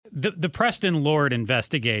The Preston Lord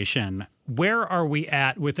investigation, where are we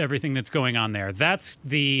at with everything that's going on there? That's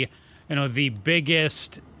the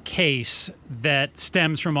biggest case that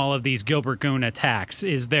stems from all of these Gilbert Goon attacks.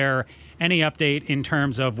 Is there any update in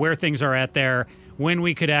terms of where things are at there, when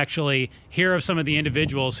we could actually hear of some of the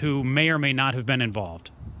individuals who may or may not have been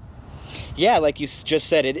involved? Yeah, like you just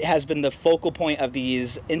said, it has been the focal point of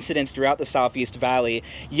these incidents throughout the Southeast Valley.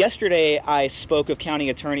 Yesterday, I spoke with County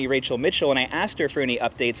Attorney Rachel Mitchell, and I asked her for any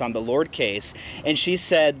updates on the Lord case. And she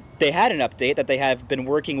said they had an update, that they have been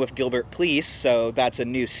working with Gilbert Police, so that's a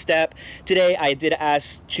new step. Today, I did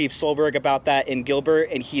ask Chief Solberg about that in Gilbert,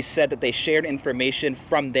 and he said that they shared information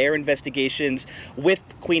from their investigations with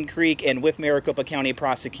Queen Creek and with Maricopa County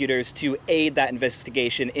prosecutors to aid that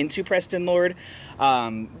investigation into Preston Lord.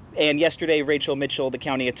 And yesterday, Rachel Mitchell, the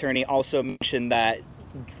county attorney, also mentioned that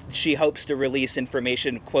she hopes to release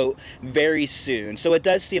information, quote, very soon. So it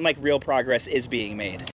does seem like real progress is being made.